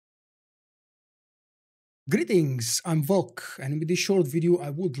Greetings, I'm Vulkk, and with this short video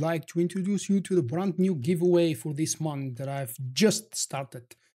I would like to introduce you to the brand new giveaway for this month that I've just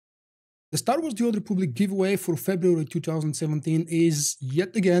started. The Star Wars The Old Republic giveaway for February 2017 is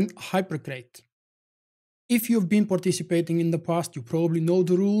yet again HYPERCRATE. If you've been participating in the past, you probably know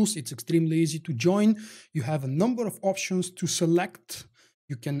the rules. It's extremely easy to join. You have a number of options to select.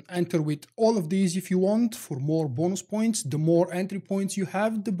 You can enter with all of these if you want for more bonus points. The more entry points you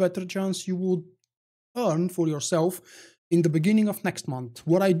have, the better chance you would earn for yourself in the beginning of next month.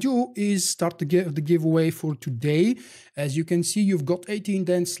 What I do is start the giveaway for today. As you can see, you've got 18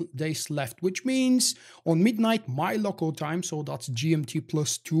 days left, which means on midnight my local time, so that's GMT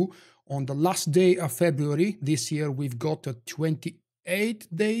 +2, on the last day of February. This year we've got a 28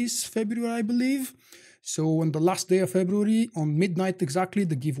 days February, I believe. So on the last day of February, on midnight exactly,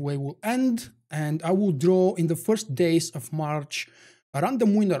 the giveaway will end, and I will draw in the first days of March a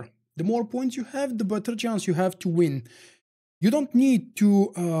random winner. The more points you have, the better chance you have to win. You don't need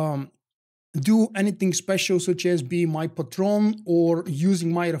to do anything special such as be my patron or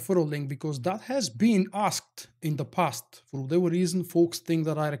using my referral link, because that has been asked in the past. For whatever reason, folks think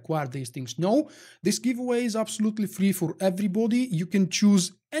that I require these things. No, this giveaway is absolutely free for everybody. You can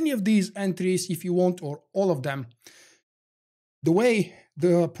choose any of these entries if you want, or all of them. The way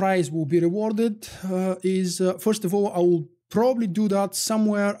the prize will be rewarded is, first of all, I will probably do that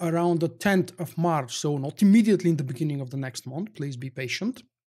somewhere around the 10th of March, so not immediately in the beginning of the next month. Please be patient.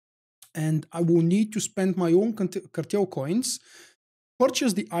 And I will need to spend my own cartel coins,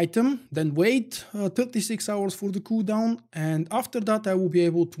 purchase the item, then wait 36 hours for the cooldown, and after that I will be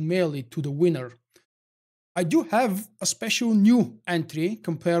able to mail it to the winner. I do have a special new entry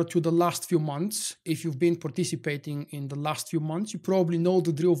compared to the last few months. If you've been participating in the last few months, you probably know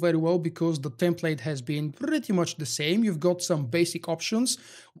the drill very well, because the template has been pretty much the same. You've got some basic options.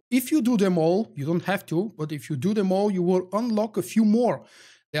 If you do them all, you don't have to, but if you do them all, you will unlock a few more.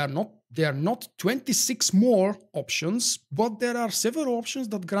 There are not 26 more options, but there are several options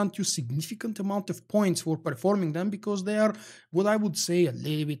that grant you significant amount of points for performing them, because they are what I would say a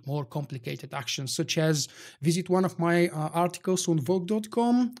little bit more complicated actions, such as visit one of my articles on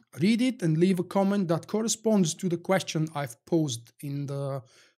Vulkk.com, read it, and leave a comment that corresponds to the question I've posed in the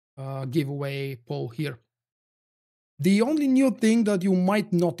giveaway poll here. The only new thing that you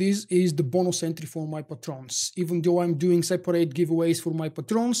might notice is the bonus entry for my patrons. Even though I'm doing separate giveaways for my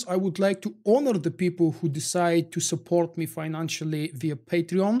patrons, I would like to honor the people who decide to support me financially via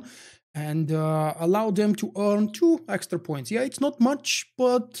Patreon and allow them to earn 2 extra points. Yeah, it's not much,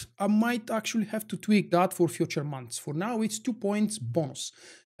 but I might actually have to tweak that for future months. For now, it's 2 points bonus.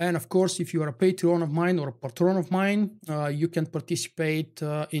 And of course, if you are a Patreon of mine or a patron of mine, you can participate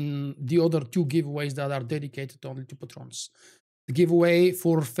in the other 2 giveaways that are dedicated only to patrons. The giveaway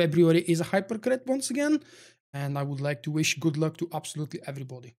for February is a HYPERCRATE once again, and I would like to wish good luck to absolutely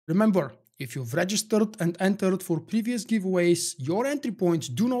everybody. Remember, if you've registered and entered for previous giveaways, your entry points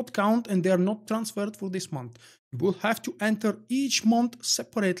do not count and they are not transferred for this month. You will have to enter each month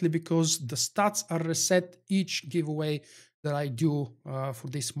separately, because the stats are reset each giveaway that I do for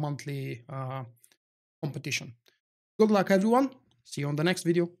this monthly competition. Good luck, everyone. See you on the next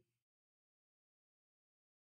video.